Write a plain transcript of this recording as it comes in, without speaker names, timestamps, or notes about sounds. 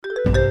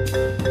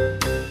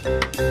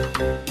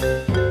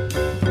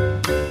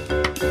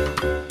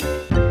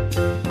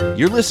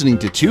You're listening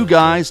to Two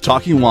Guys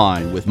Talking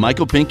Wine with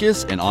Michael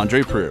Pincus and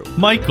Andre Proulx.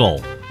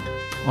 Michael,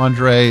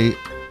 Andre,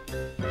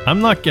 I'm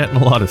not getting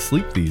a lot of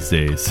sleep these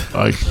days.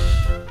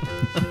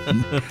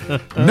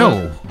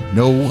 No,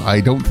 I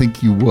don't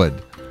think you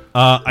would.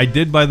 I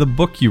did buy the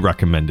book you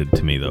recommended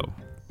to me, though.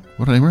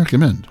 What did I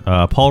recommend?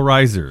 Paul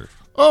Reiser,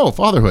 Oh,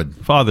 Fatherhood.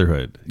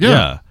 Fatherhood.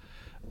 Yeah.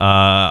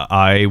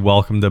 I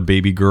welcomed a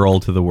baby girl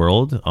to the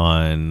world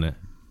on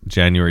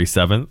January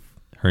 7th.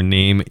 Her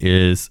name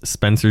is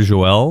Spencer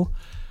Joel.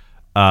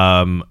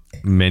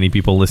 Many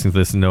people listening to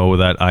this know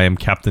that I am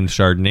Captain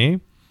Chardonnay.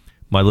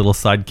 My little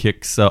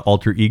sidekick's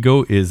alter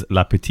ego is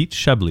La Petite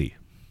Chablis.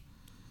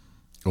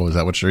 Oh, is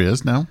that what she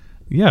is now?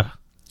 Yeah.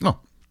 Oh.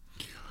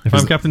 If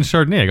I'm Captain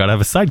Chardonnay, I gotta have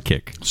a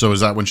sidekick. So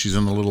is that when she's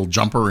in the little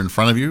jumper in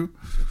front of you?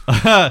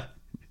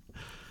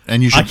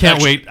 And you should I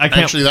can't wait.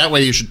 Actually, that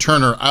way you should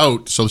turn her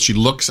out so she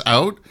looks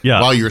out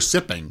while you're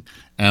sipping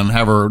and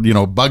have her,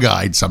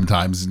 bug-eyed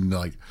sometimes and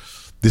like,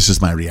 this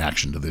is my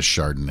reaction to this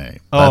Chardonnay.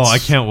 I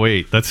can't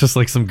wait. That's just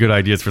like some good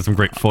ideas for some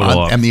great photo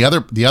ops. And the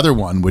other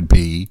one would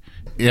be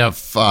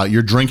if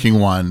you're drinking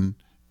one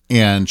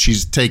and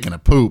she's taking a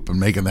poop and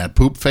making that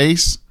poop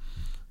face.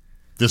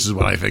 This is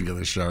what I think of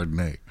the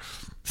Chardonnay.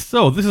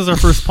 So this is our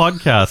first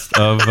podcast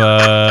of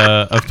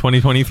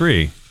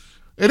 2023.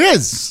 It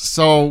is.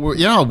 So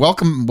yeah,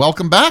 welcome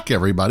back,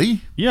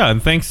 everybody. Yeah,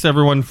 and thanks to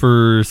everyone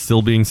for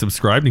still being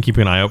subscribed and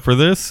keeping an eye out for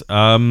this.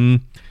 I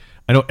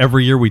know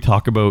every year we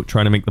talk about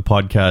trying to make the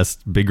podcast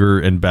bigger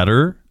and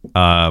better.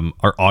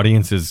 Our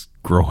audience is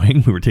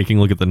growing. We were taking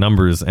a look at the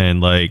numbers,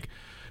 and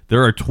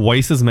there are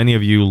twice as many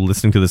of you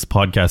listening to this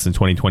podcast in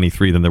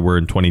 2023 than there were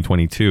in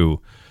 2022.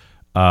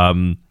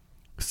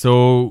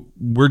 So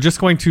we're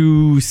just going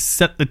to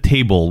set the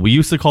table. We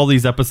used to call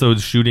these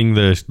episodes shooting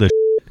the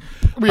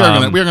we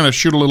are gonna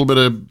shoot a little bit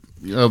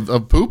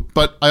of poop,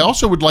 but I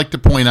also would like to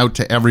point out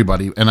to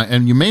everybody,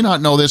 and you may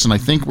not know this, and I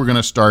think we're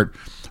gonna start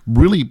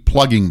really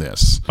plugging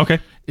this. Okay.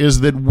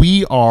 Is that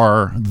we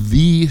are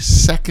the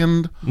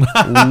second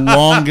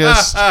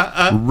longest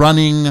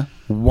running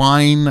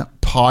wine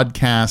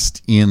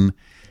podcast in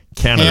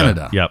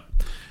Canada. Yep.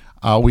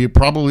 We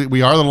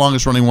are the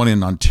longest running one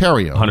in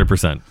Ontario.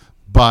 100%.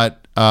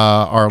 But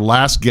our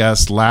last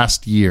guest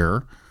last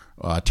year,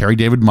 Terry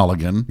David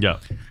Mulligan. Yeah.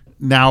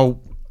 Now,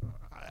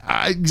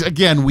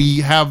 again, we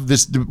have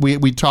this.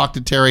 We talked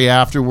to Terry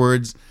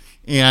afterwards,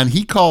 and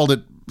he called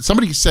it.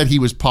 Somebody said he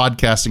was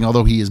podcasting,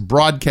 although he is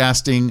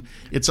broadcasting.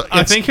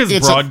 I think his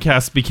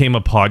broadcast became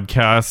a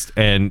podcast,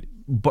 and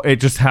it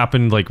just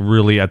happened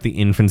really at the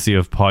infancy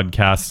of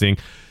podcasting.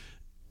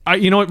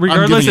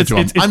 Regardless, it's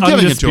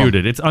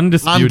undisputed. It's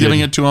undisputed. I'm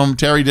giving it to him,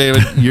 Terry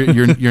David.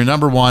 You're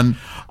number one.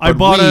 I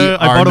bought a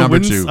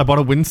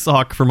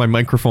windsock for my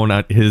microphone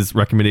at his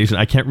recommendation.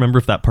 I can't remember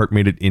if that part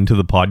made it into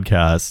the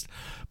podcast,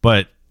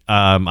 but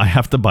I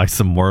have to buy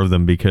some more of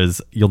them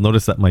because you'll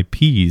notice that my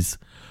peas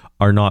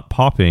are not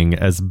popping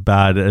as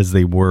bad as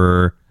they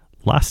were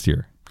last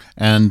year.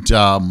 And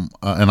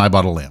I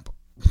bought a lamp.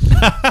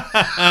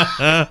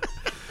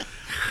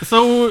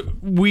 So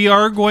we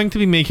are going to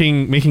be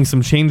making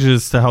some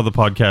changes to how the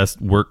podcast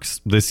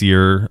works this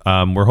year.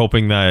 We're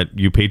hoping that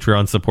you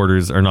Patreon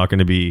supporters are not going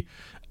to be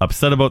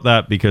upset about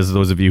that, because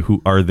those of you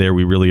who are there,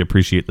 we really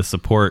appreciate the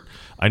support.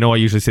 I know I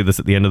usually say this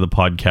at the end of the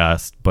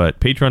podcast, but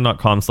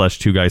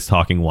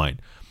patreon.com/2guystalkingwine.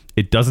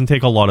 It doesn't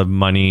take a lot of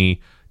money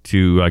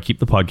to keep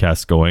the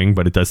podcast going,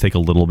 but it does take a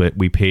little bit.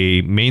 We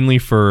pay mainly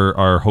for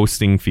our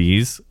hosting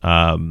fees.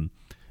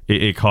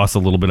 It costs a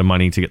little bit of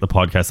money to get the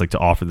podcast, to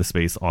offer the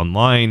space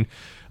online.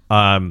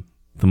 The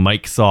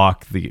mic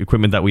sock, the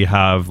equipment that we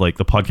have,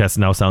 the podcast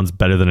now sounds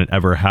better than it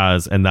ever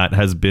has, and that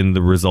has been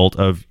the result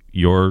of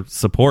your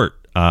support.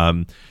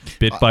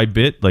 Bit by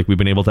bit, we've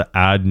been able to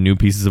add new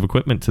pieces of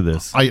equipment to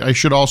this. I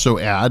should also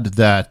add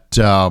that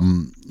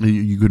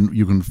you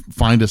can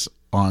find us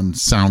on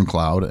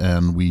SoundCloud,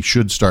 and we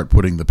should start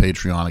putting the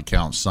Patreon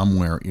account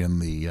somewhere in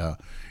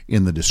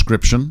the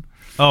description.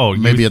 Oh,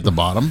 maybe at the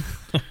bottom.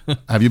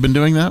 Have you been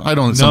doing that? I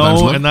don't.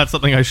 Sometimes look. And that's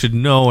something I should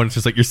know. And it's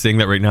just you're saying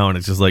that right now, and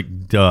it's just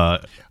duh.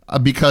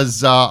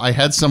 Because I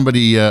had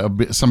somebody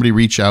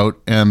reach out,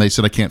 and they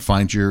said I can't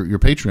find your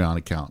Patreon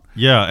account.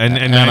 Yeah,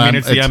 and I mean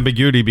it's the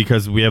ambiguity,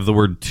 because we have the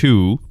word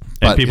two,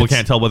 and people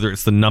can't tell whether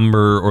it's the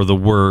number or the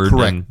word.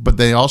 Correct, but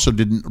they also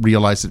didn't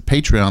realize that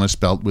Patreon is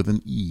spelled with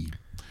an E.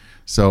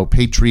 So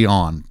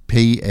Patreon,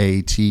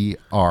 Patreon,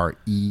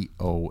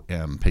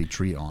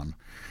 Patreon.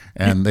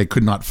 And they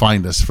could not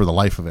find us for the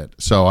life of it.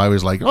 So I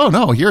was like, oh,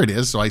 no, here it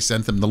is. So I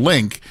sent them the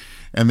link,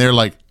 and they're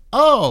like,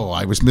 oh,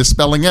 I was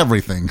misspelling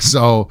everything.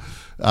 So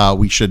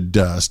we should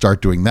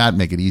start doing that,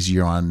 make it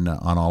easier on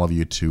all of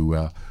you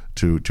to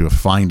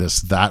find us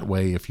that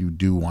way if you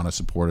do want to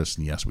support us.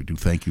 And yes, we do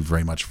thank you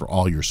very much for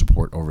all your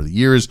support over the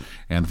years.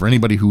 And for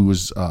anybody who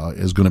is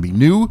going to be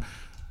new,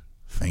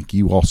 thank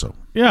you also.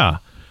 Yeah.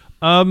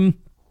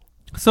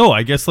 So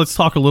I guess let's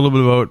talk a little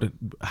bit about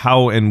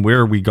how and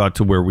where we got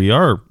to where we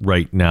are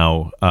right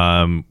now.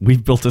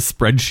 We've built a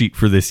spreadsheet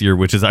for this year,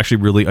 which is actually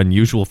really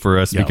unusual for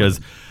us because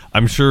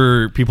I'm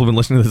sure people who've been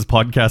listening to this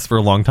podcast for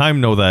a long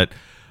time know that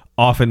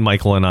often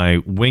Michael and I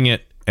wing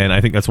it. And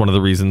I think that's one of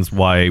the reasons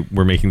why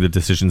we're making the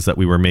decisions that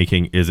we were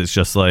making is it's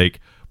just like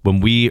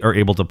when we are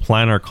able to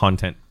plan our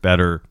content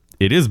better,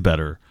 it is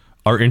better.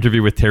 Our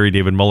interview with Terry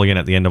David Mulligan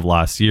at the end of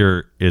last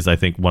year is, I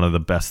think, one of the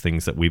best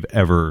things that we've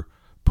ever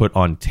put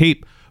on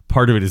tape.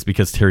 Part of it is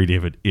because Terry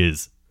David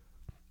is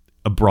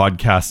a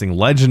broadcasting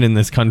legend in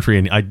this country,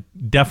 and I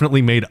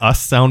definitely made us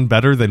sound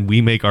better than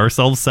we make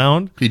ourselves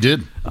sound. He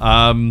did.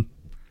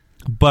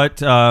 But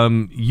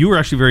you were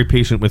actually very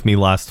patient with me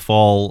last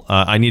fall.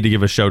 I need to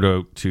give a shout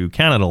out to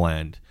Canada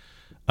Land.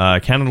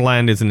 Canada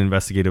Land is an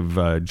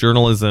investigative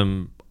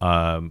journalism,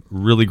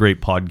 really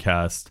great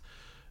podcast.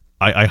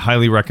 I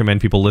highly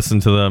recommend people listen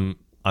to them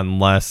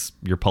unless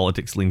your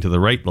politics lean to the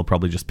right. They'll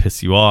probably just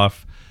piss you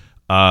off.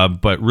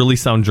 But really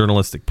sound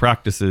journalistic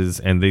practices,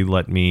 and they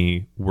let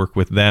me work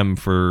with them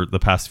for the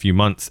past few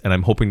months, and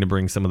I'm hoping to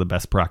bring some of the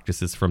best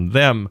practices from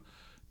them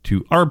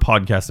to our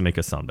podcast to make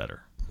us sound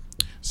better.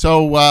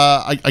 So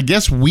I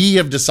guess we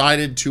have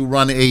decided to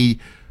run a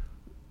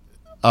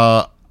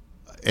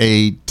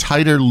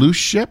tighter loose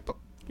ship.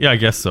 Yeah, I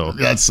guess so.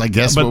 That's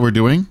what we're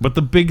doing. But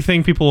the big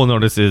thing people will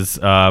notice is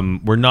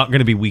we're not going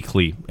to be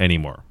weekly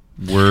anymore.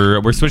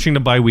 We're switching to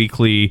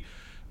bi-weekly.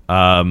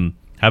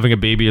 Having a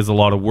baby is a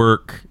lot of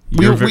work.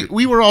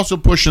 We were also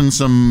pushing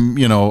some,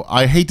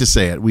 I hate to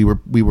say it, we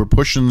were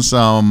pushing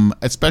some,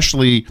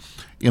 especially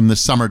in the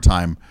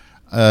summertime,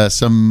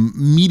 some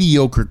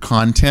mediocre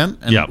content,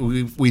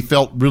 and we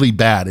felt really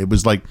bad. It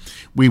was like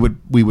we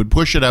would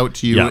push it out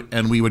to you,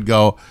 and we would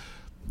go,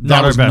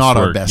 that was not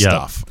our best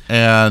stuff,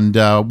 and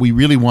we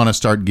really want to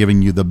start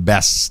giving you the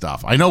best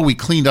stuff. I know we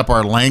cleaned up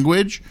our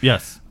language,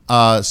 yes,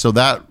 so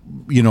that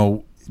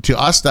to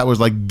us, that was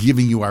like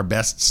giving you our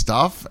best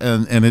stuff,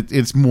 and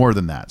it's more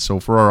than that. So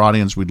for our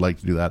audience, we'd like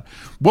to do that.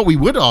 What we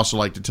would also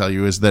like to tell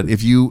you is that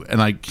if you,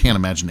 and I can't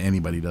imagine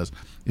anybody does,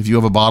 if you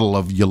have a bottle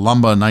of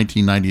Yalumba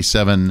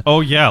 1997...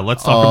 Oh, yeah,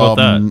 let's talk about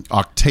that.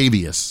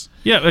 Octavius.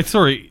 Yeah,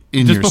 sorry.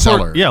 In your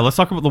cellar. Yeah, let's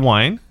talk about the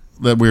wine.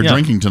 That we're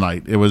drinking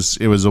tonight. It was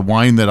a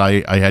wine that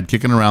I had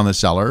kicking around the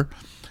cellar,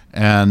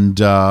 and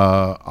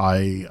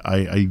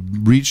I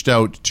reached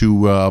out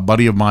to a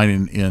buddy of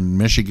mine in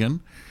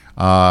Michigan.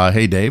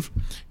 Hey, Dave,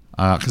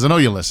 because I know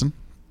you listen.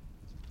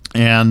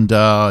 And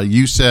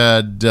you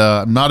said,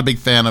 I'm not a big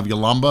fan of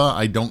Yalumba.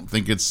 I don't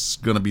think it's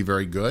going to be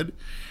very good.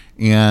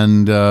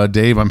 And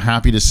Dave, I'm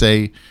happy to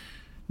say,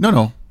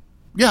 no.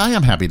 Yeah, I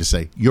am happy to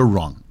say you're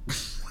wrong.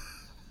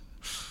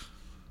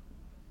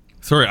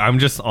 Sorry, I'm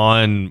just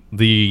on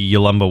the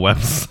Yalumba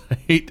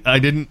website.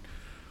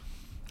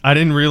 I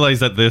didn't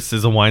realize that this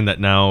is a wine that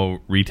now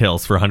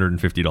retails for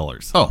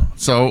 $150. Oh,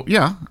 so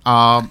yeah.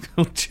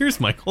 Cheers,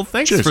 Michael.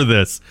 Thanks cheers. for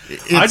this.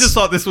 I just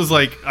thought this was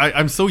like,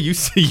 I'm so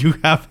used to you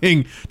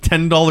having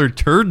 $10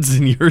 turds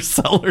in your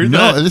cellar.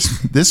 No,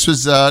 this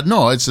was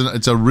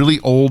it's a really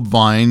old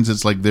vines.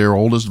 It's like their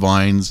oldest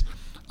vines,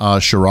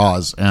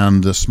 Shiraz,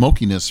 and the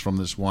smokiness from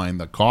this wine,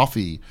 the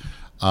coffee.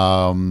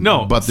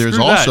 No, but there's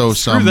also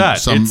some.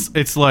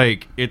 It's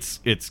like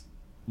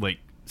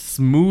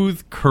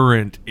smooth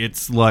currant.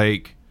 It's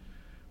like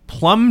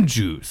plum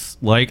juice.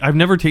 Like I've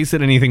never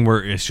tasted anything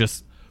where it's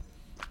just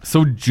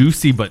so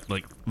juicy, but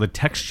like the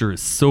texture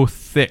is so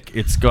thick.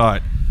 It's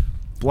got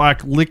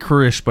black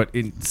licorice, but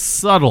it's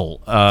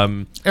subtle.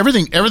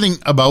 Everything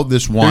about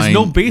this wine. There's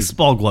no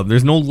baseball glove.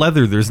 There's no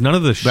leather. There's none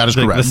of the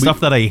stuff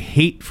that I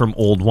hate from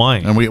old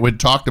wine. And we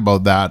talked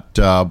about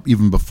that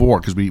even before,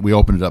 because we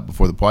opened it up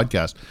before the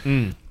podcast.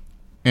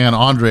 And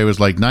Andre was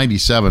like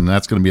 97.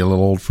 That's going to be a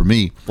little old for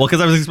me. Well, because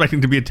I was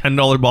expecting to be a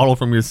 $10 bottle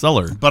from your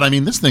cellar. But I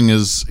mean, this thing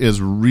is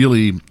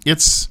really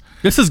This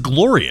is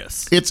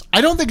glorious.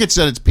 I don't think it's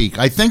at its peak.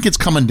 I think it's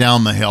coming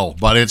down the hill,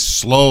 but it's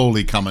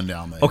slowly coming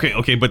down the hill.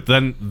 Okay, but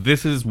then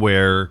this is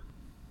where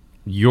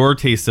your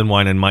taste in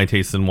wine and my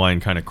taste in wine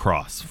kind of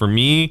cross. For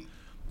me,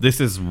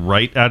 this is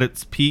right at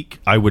its peak.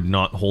 I would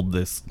not hold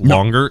this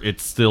longer.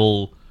 It's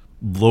still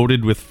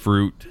loaded with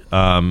fruit.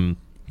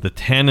 The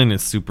tannin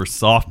is super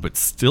soft, but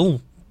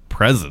still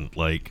present.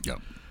 Like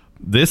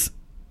this,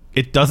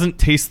 it doesn't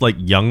taste like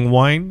young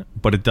wine,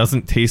 but it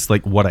doesn't taste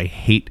like what I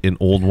hate in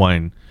old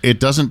wine. It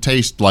doesn't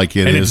taste like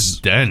it is it's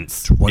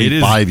dense.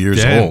 25 years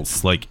dense.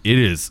 old. Like it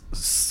is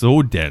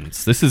so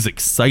dense. This is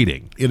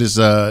exciting. It is.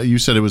 You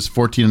said it was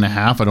 14 and a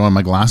half. I don't have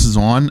my glasses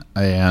on,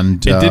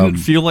 and it didn't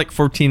feel like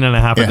 14 and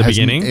a half at the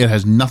beginning. It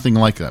has nothing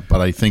like that,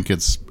 but I think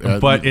it's.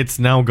 But it's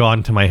now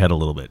gone to my head a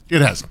little bit.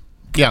 It has.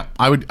 Yeah,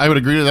 I would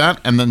agree to that.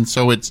 And then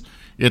so it's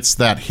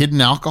that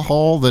hidden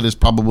alcohol that is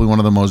probably one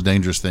of the most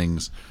dangerous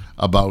things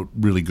about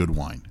really good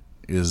wine.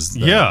 Is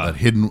that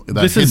hidden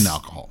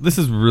alcohol. This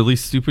is really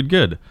stupid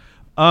good.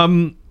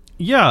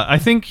 Yeah, I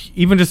think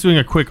even just doing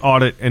a quick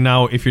audit, and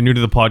now if you're new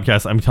to the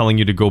podcast, I'm telling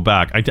you to go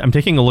back. I'm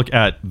taking a look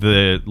at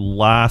the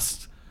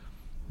last,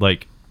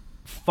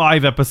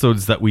 6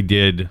 episodes that we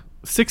did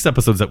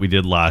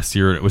last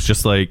year. And it was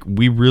just like,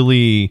 we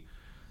really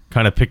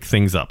kind of pick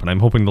things up. And I'm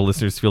hoping the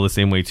listeners feel the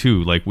same way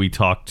too. Like, we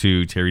talked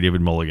to Terry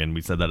David Mulligan.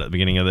 We said that at the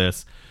beginning of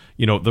this.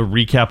 You know, the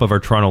recap of our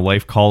Toronto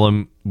Life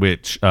column,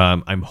 which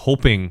I'm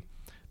hoping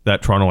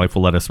that Toronto Life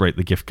will let us write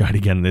the gift guide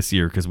again this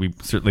year, because we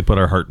certainly put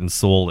our heart and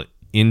soul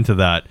into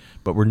that,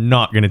 but we're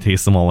not going to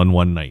taste them all in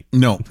one night.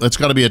 No, that's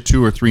got to be a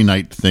 2 or 3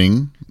 night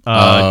thing.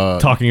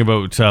 Talking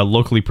about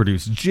locally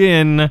produced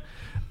gin.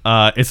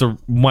 It's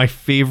my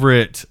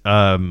favorite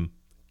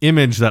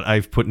image that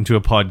I've put into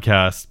a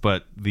podcast,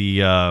 but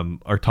the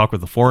our talk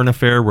with the Foreign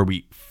Affair, where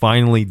we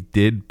finally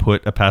did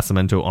put a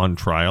Passamento on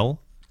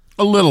trial.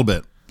 A little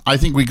bit. I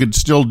think we could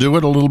still do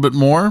it a little bit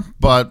more,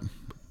 but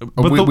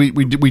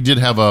we did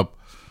have a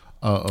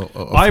good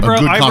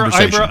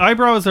conversation.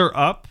 Eyebrows are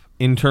up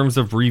in terms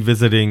of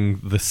revisiting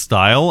the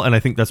style, and I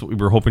think that's what we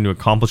were hoping to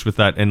accomplish with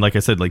that. And like I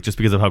said, like, just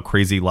because of how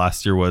crazy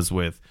last year was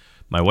with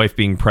my wife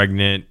being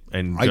pregnant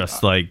and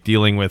like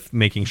dealing with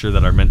making sure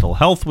that our mental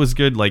health was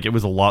good, like, it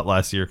was a lot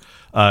last year.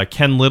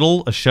 Ken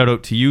Little, a shout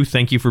out to you.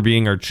 Thank you for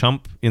being our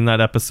chump in that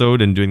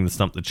episode and doing the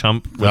Stump the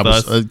Chump with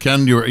us.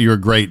 Ken, you're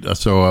great,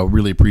 so I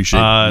really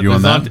appreciate you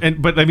on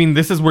that. But I mean,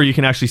 this is where you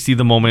can actually see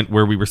the moment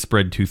where we were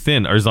spread too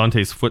thin. Our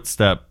Zonte's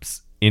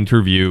Footsteps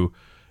interview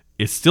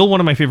is still one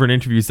of my favorite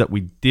interviews that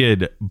we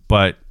did,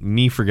 but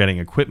me forgetting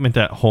equipment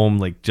at home,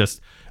 like, just,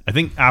 I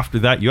think after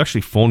that you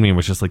actually phoned me and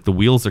was just like, the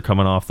wheels are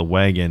coming off the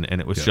wagon, and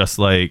it was just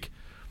like,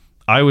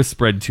 I was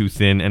spread too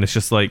thin, and it's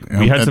just like,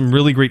 we had some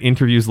really great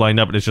interviews lined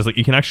up, and it's just like,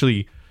 you can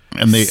actually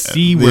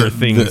see where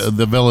things...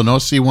 The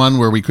Villanosi one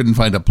where we couldn't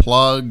find a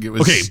plug. It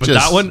was okay,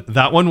 but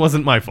that one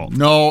wasn't my fault.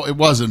 No, it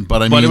wasn't.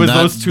 But I mean, it was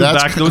those two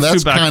back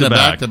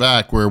to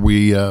back where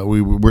we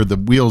where the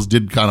wheels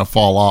did kind of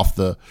fall off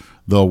the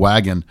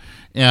wagon,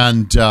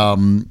 and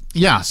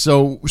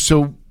So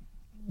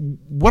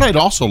what I'd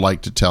also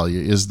like to tell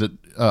you is that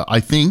I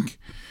think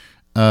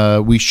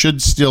we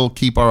should still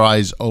keep our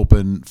eyes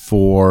open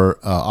for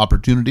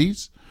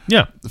opportunities.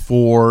 Yeah,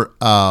 for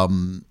a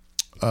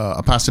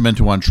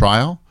Passamento on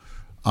trial.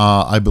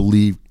 I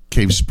believe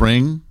Cave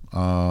Spring,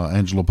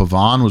 Angelo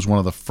Pavon was one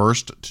of the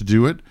first to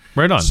do it.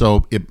 Right on.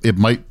 So it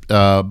might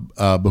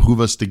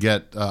behoove us to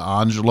get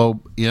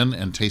Angelo in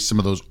and taste some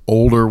of those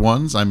older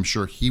ones. I'm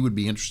sure he would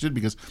be interested,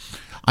 because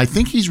I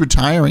think he's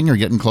retiring or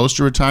getting close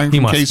to retiring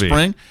from Cave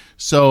Spring.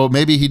 So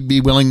maybe he'd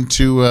be willing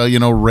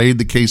to raid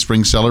the Cave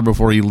Spring cellar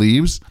before he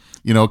leaves.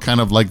 Kind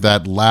of like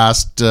that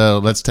last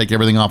let's take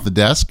everything off the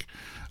desk.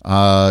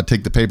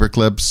 Take the paper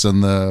clips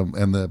and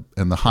the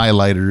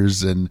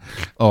highlighters, and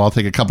I'll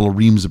take a couple of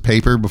reams of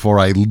paper before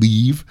I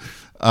leave,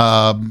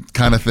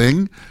 kind of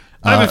thing.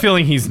 I have a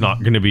feeling he's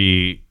not going to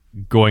be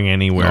going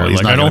anywhere. No,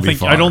 I don't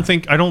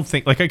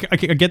think. Like, I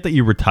get that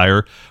you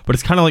retire, but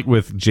it's kind of like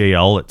with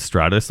JL at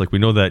Stratus. Like, we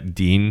know that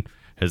Dean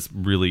has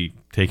really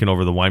taken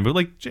over the wine, but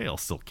like,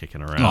 JL's still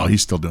kicking around. Oh,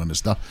 he's still doing his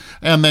stuff.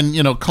 And then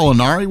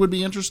Culinari would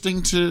be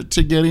interesting to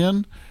get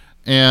in,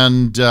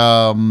 and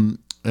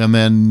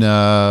then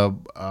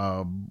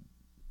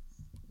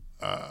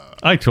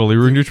I totally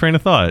ruined your train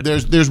of thought.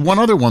 There's one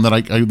other one that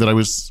I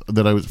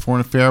was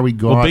Foreign Affair. We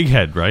got Big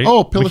Head, right?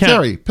 Oh,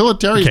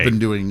 Pilateri's been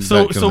doing.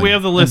 So we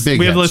have the list.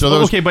 We have the list. So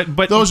those,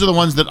 but those are the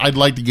ones that I'd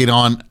like to get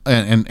on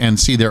and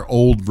see their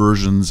old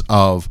versions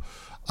of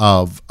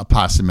a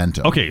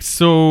Passamento. Okay,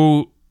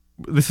 so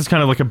this is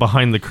kind of like a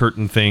behind the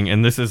curtain thing,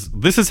 and this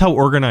is how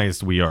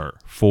organized we are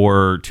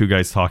for Two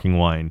Guys Talking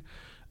Wine,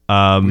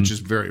 which is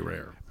very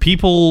rare.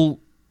 People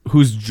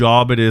whose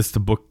job it is to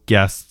book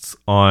guests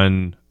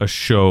on a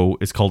show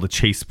is called a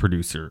chase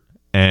producer,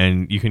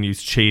 and you can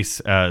use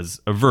chase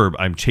as a verb.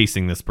 I'm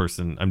chasing this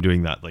person. I'm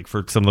doing that. Like,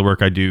 for some of the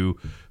work I do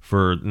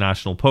for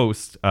National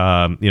Post,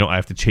 I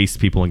have to chase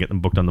people and get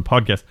them booked on the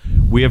podcast.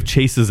 We have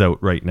chases out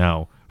right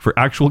now for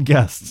actual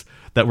guests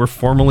that we're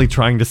formally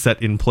trying to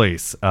set in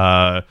place.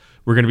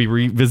 We're going to be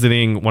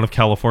revisiting one of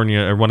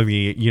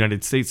the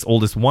United States'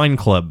 oldest wine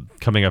club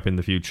coming up in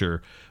the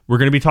future. We're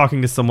going to be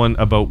talking to someone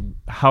about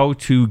how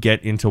to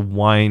get into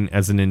wine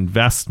as an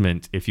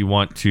investment if you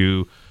want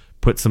to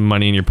put some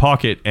money in your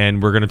pocket.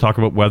 And we're going to talk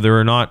about whether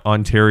or not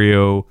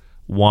Ontario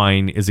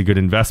wine is a good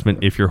investment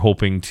if you're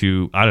hoping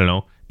to, I don't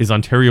know, is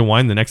Ontario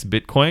wine the next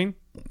Bitcoin?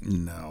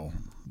 No.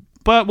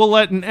 But we'll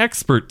let an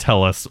expert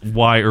tell us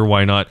why or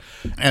why not.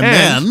 And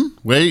then,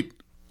 wait,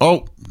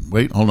 hold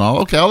on.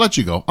 Okay, I'll let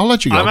you go. I'm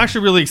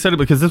actually really excited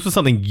because this was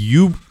something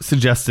you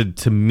suggested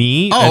to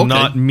me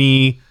not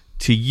me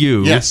to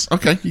you. Yes,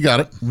 okay, you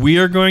got it. We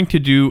are going to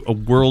do a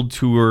world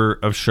tour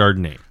of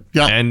Chardonnay.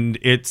 Yeah. And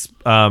it's,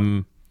 I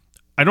don't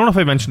know if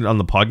I mentioned it on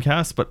the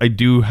podcast, but I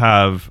do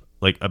have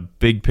like a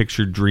big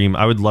picture dream.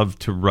 I would love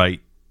to write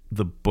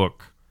the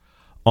book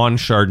on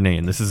Chardonnay.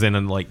 And this is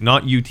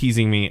not you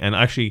teasing me, and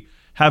actually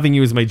having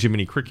you as my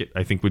Jiminy Cricket,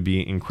 I think would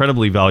be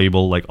incredibly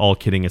valuable, like, all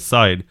kidding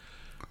aside.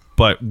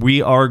 But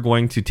we are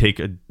going to take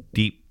a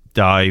deep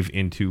dive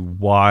into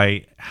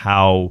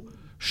how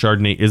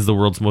Chardonnay is the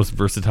world's most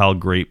versatile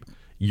grape.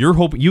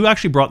 You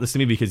actually brought this to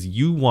me because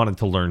you wanted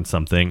to learn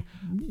something.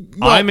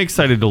 Well, I'm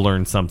excited to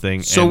learn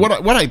something. So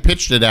what I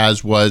pitched it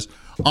as was,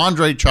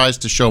 Andre tries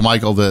to show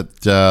Michael that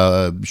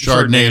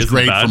Chardonnay is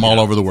great bad, from all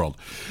over the world.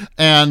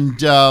 And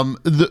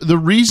the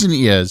reason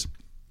is,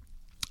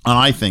 and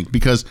I think,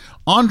 because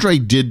Andre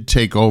did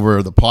take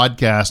over the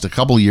podcast a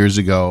couple of years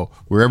ago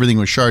where everything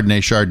was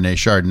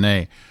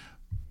Chardonnay.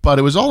 But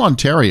it was all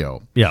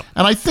Ontario. Yeah.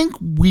 And I think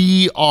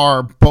we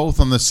are both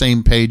on the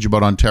same page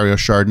about Ontario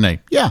Chardonnay.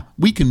 Yeah,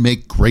 we can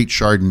make great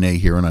Chardonnay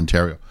here in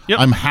Ontario. Yep.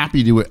 I'm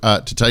happy to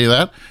tell you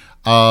that.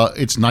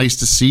 It's nice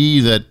to see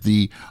that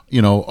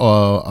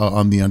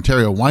on the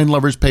Ontario Wine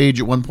Lovers page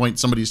at one point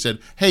somebody said,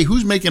 hey,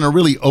 who's making a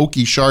really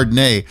oaky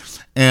Chardonnay?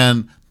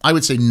 And I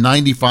would say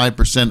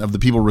 95% of the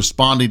people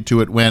responding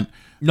to it went,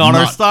 Not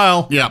our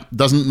style. Yeah,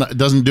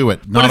 doesn't do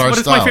it. Not our It's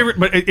style. my favorite.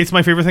 But it's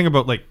my favorite thing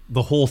about like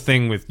the whole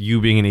thing with you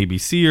being an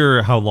ABC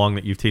or how long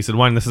that you've tasted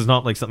wine. This is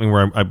not like something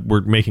where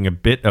we're making a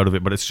bit out of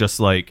it, but it's just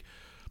like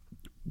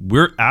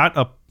we're at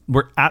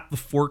the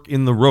fork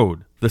in the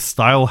road. The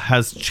style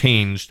has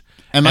changed,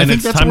 and I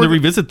think it's time to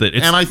revisit it.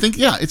 And I think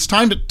it's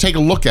time to take a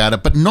look at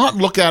it, but not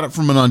look at it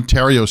from an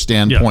Ontario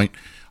standpoint. Yeah.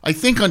 I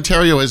think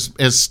Ontario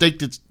has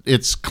staked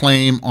its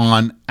claim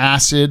on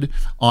acid,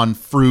 on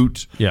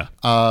fruit. Yeah.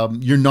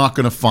 You're not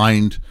going to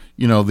find,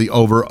 the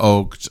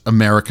over-oaked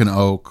American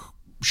oak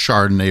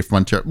Chardonnay from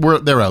Ontario.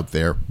 They're out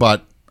there,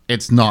 but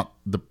it's not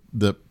the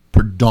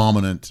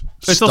predominant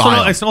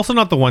style. It's also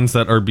not the ones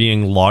that are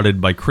being lauded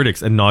by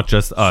critics and not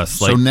just us.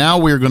 So now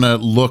we're going to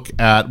look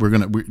at,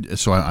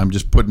 I'm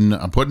putting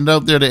it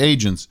out there to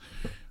agents.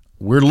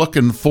 We're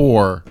looking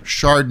for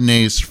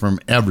Chardonnays from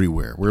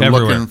everywhere. We're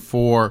looking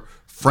for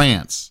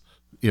France.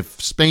 If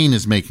Spain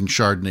is making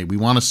Chardonnay, we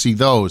want to see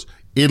those.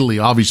 Italy,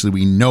 obviously,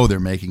 we know they're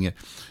making it.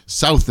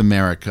 South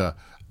America,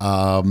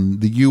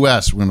 the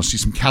U.S., we're going to see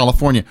some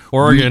California.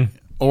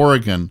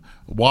 Oregon,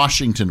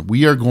 Washington.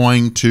 We are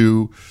going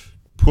to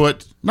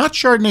put, not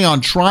Chardonnay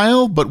on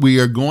trial, but we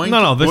are going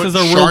to this put is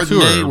our world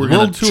tour. We're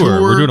going to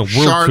tour. We're doing a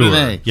world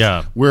Chardonnay, tour.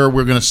 Yeah. Where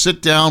we're going to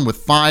sit down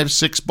with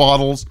 5-6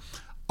 bottles,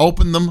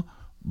 open them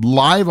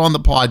live on the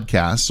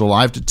podcast, so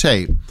live to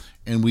tape,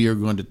 and we are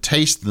going to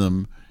taste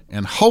them.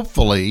 And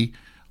hopefully,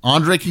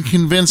 Andre can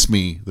convince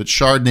me that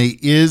Chardonnay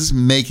is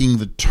making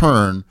the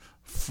turn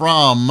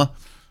from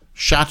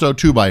Chateau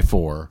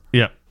 2x4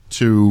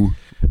 to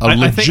a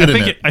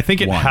legitimate I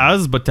think it wine.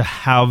 has, but to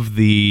have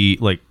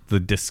the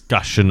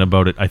discussion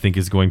about it, I think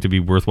is going to be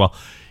worthwhile.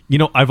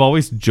 I've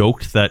always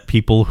joked that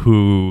people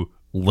who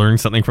learn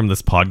something from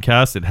this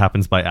podcast, it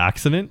happens by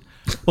accident.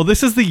 Well,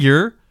 this is the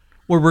year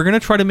where we're going to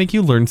try to make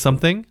you learn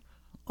something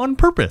on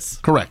purpose.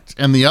 Correct.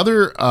 And the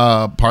other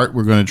part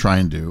we're going to try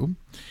and do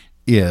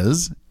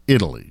is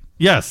Italy.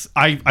 Yes,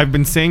 I've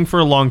been saying for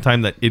a long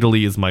time that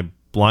Italy is my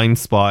blind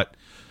spot.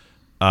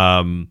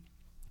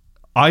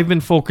 I've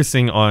been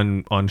focusing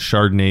on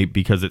Chardonnay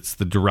because it's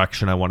the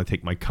direction I want to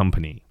take my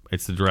company.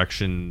 It's the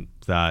direction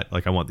that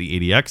I want the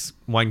ADX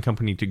wine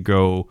company to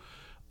go.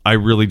 I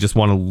really just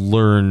want to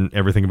learn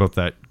everything about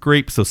that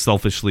grape. So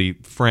selfishly,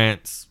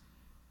 France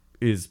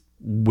is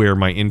where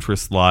my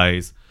interest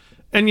lies.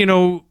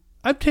 And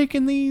I've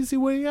taken the easy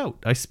way out.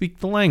 I speak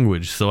the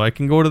language, so I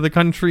can go to the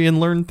country and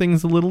learn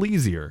things a little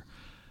easier.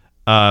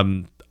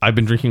 I've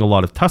been drinking a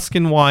lot of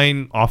Tuscan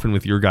wine, often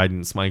with your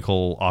guidance,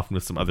 Michael, often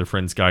with some other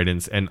friends'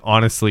 guidance. And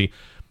honestly,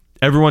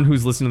 everyone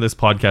who's listened to this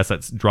podcast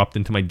that's dropped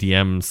into my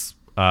DMs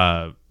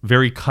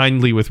very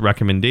kindly with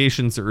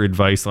recommendations or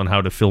advice on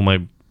how to fill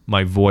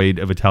my void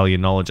of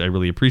Italian knowledge, I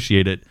really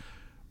appreciate it.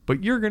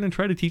 But you're going to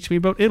try to teach me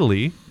about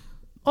Italy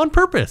on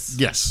purpose.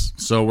 Yes.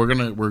 So we're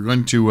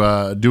going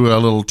to do a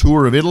little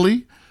tour of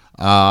Italy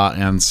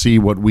and see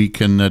what we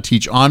can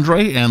teach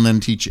Andre and then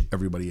teach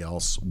everybody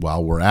else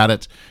while we're at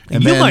it.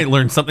 And you might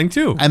learn something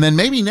too. And then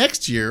maybe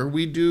next year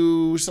we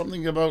do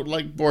something about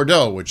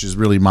Bordeaux, which is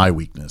really my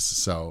weakness.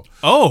 So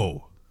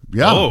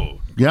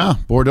yeah,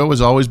 Bordeaux has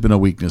always been a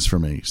weakness for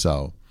me.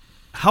 So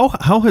how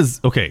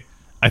has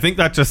I think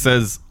that just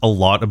says a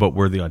lot about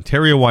where the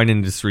Ontario wine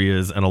industry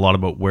is and a lot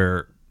about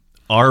where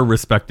our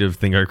respective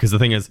thing are. Because the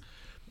thing is,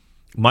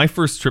 my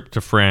first trip to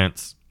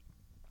France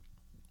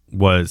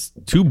was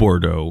to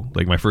Bordeaux.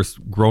 My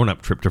first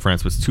grown-up trip to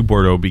France was to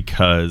Bordeaux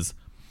because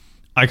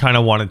I kind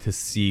of wanted to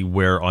see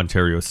where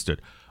Ontario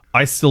stood.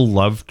 I still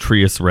love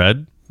Trius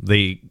Red.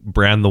 They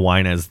brand the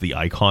wine as the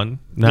icon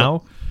now.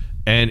 Yep.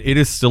 And it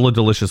is still a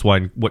delicious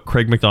wine. What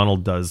Craig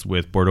McDonald does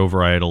with Bordeaux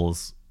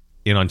varietals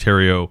in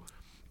Ontario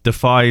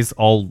defies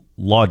all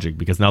logic,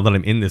 because now that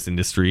I'm in this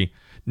industry,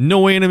 no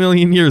way in a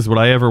million years would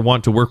I ever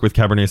want to work with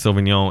Cabernet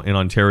Sauvignon in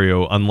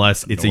Ontario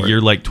unless it's a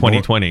year like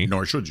 2020.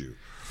 Nor should you.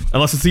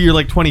 Unless it's a year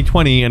like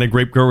 2020 and a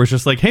grape grower is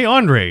just like, hey,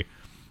 Andre,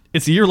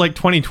 it's a year like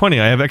 2020.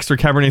 I have extra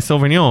Cabernet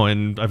Sauvignon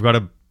and I've got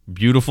a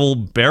beautiful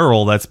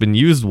barrel that's been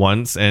used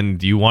once. And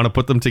do you want to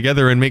put them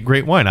together and make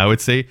great wine? I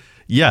would say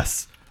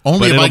yes.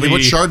 Only if I can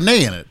put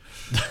Chardonnay in it.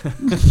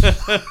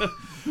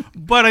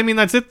 But I mean,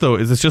 that's it though.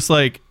 It's just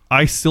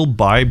I still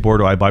buy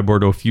Bordeaux. I buy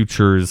Bordeaux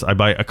Futures. I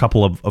buy a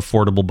couple of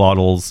affordable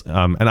bottles.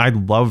 And I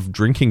love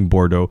drinking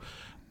Bordeaux.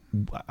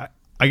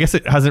 I guess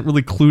it hasn't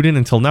really clued in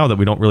until now that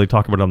we don't really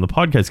talk about it on the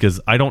podcast, because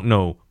I don't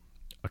know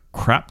a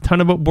crap ton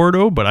about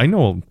Bordeaux, but I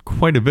know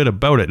quite a bit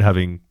about it,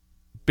 having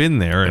been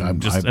there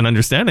and just an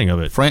understanding of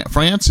it.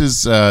 France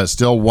is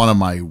still one of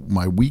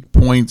my weak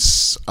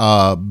points.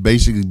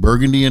 Basically,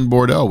 Burgundy and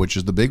Bordeaux, which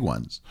is the big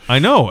ones. I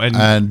know,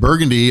 and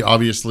Burgundy,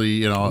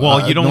 obviously,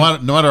 Well, you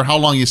don't. No matter how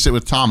long you sit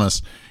with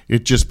Thomas,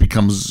 it just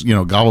becomes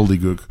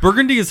gobbledygook.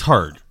 Burgundy is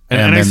hard,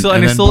 I still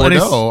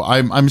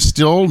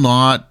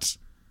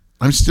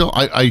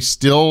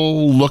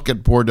look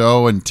at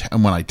Bordeaux, and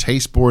when I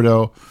taste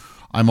Bordeaux,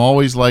 I'm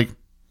always like,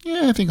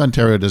 yeah, I think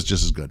Ontario does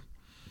just as good.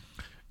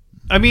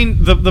 I mean,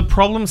 the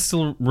problem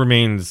still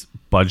remains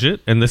budget,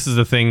 and this is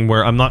the thing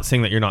where I'm not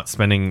saying that you're not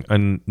spending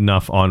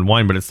enough on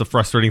wine, but it's the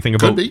frustrating thing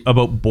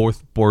about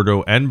both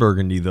Bordeaux and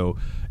Burgundy, though,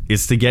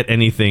 is to get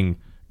anything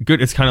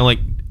good. It's kind of like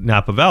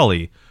Napa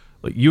Valley.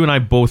 Like, you and I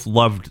both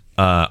loved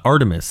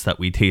Artemis that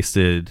we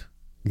tasted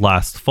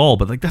last fall,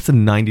 but like, that's a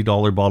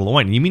 $90 bottle of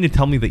wine. And you mean to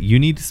tell me that you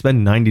need to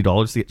spend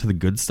 $90 to get to the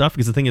good stuff?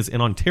 Because the thing is, in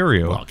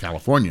Ontario,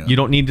 California, you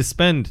don't need to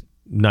spend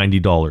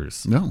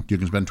 $90. No, you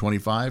can spend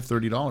 $25,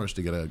 $30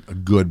 to get a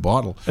good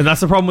bottle. And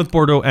that's the problem with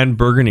Bordeaux and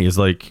Burgundy is,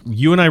 like,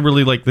 you and I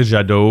really like the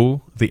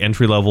Jadot, the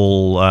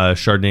entry-level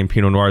Chardonnay and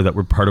Pinot Noir that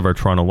were part of our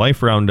Toronto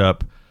Life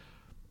Roundup.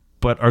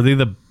 But are they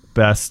the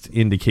best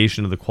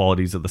indication of the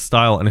qualities of the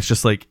style? And it's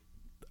just like,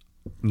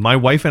 my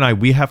wife and I,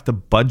 we have to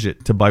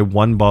budget to buy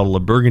one bottle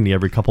of Burgundy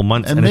every couple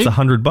months, and it's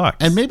 $100.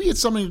 And maybe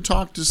it's something to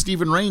talk to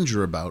Stephen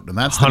Ranger about. And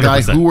that's the 100%.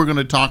 guy who we're going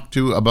to talk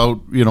to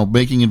about,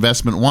 making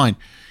investment wine.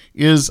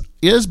 Is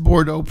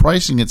Bordeaux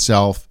pricing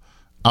itself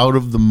out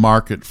of the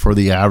market for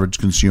the average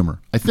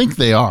consumer? I think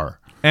they are.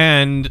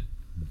 And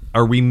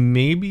are we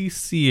maybe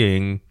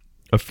seeing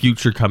a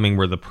future coming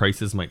where the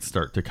prices might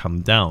start to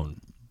come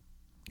down?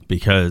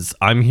 Because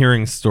I'm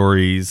hearing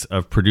stories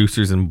of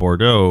producers in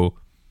Bordeaux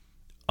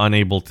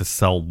unable to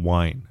sell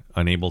wine,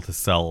 unable to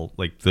sell,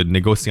 like, the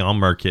négociant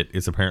market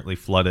is apparently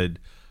flooded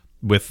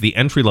with the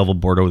entry-level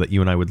Bordeaux that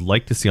you and I would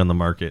like to see on the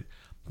market.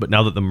 But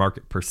now that the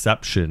market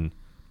perception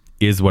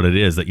is what it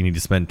is, that you need to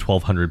spend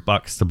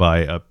 $1,200 to buy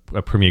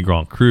a Premier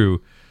Grand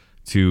Cru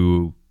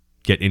to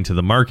get into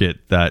the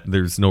market, that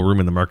there's no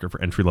room in the market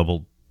for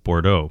entry-level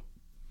Bordeaux.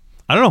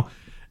 I don't know.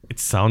 It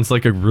sounds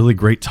like a really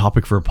great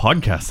topic for a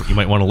podcast that you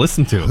might want to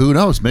listen to. Who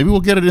knows? Maybe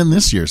we'll get it in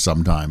this year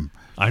sometime.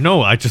 I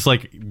know. I just,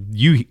 like,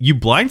 you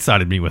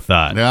blindsided me with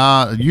that.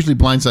 Yeah, I usually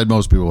blindside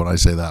most people when I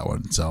say that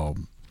one. So,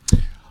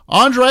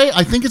 Andre,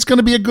 I think it's going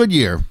to be a good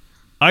year.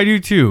 I do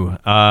too.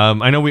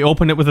 I know we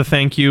opened it with a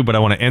thank you, but I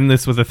want to end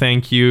this with a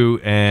thank you.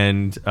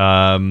 And,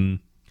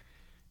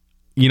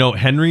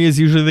 Henry is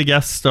usually the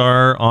guest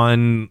star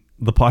on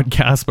the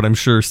podcast, but I'm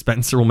sure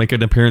Spencer will make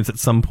an appearance at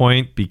some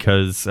point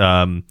because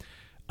I'm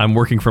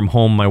working from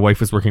home. My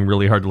wife is working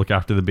really hard to look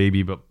after the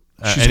baby, but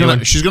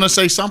she's gonna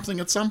say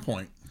something at some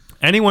point.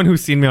 Anyone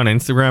who's seen me on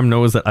Instagram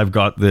knows that I've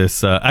got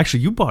this.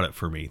 Actually, you bought it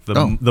for me.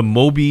 The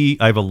Moby.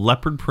 I have a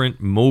leopard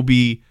print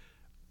Moby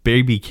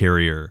baby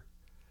carrier.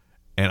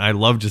 And I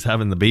love just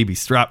having the baby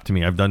strapped to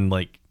me. I've done,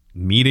 like,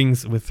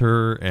 meetings with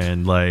her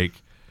and, like,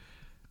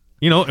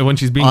 and when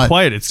she's being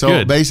quiet, it's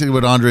good. So basically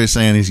what Andre is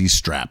saying is he's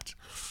strapped.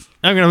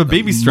 I'm going to have a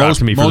baby strapped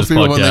to me for this podcast.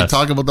 Most people, when they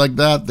talk about like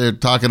that, they're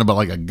talking about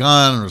like a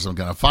gun or some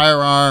kind of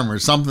firearm or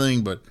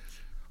something. But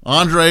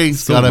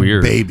Andre's got a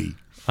baby.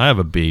 I have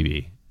a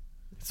baby.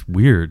 It's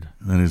weird.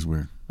 That is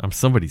weird. I'm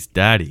somebody's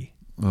daddy.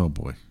 Oh,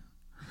 boy.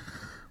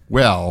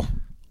 Well...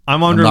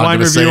 I'm under Wine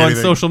Review on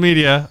social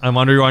media.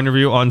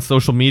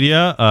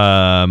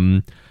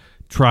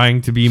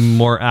 Trying to be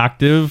more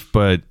active,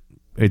 but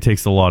it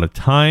takes a lot of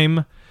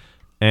time.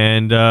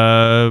 And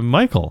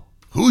Michael.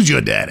 Who's your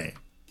daddy?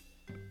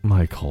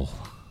 Michael.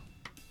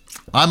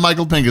 I'm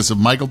Michael Pincus of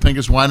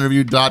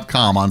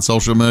MichaelPincusWineReview.com on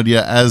social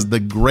media as The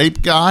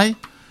Grape Guy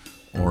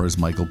or as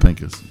Michael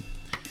Pincus.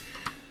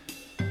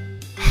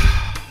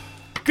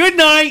 Good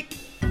night.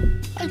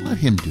 I let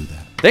him do that.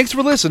 Thanks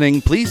for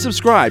listening. Please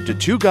subscribe to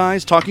Two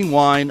Guys Talking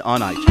Wine on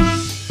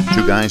iTunes.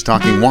 Two Guys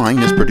Talking Wine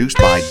is produced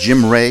by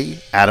Jim Ray,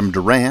 Adam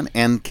Duran,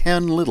 and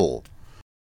Ken Little.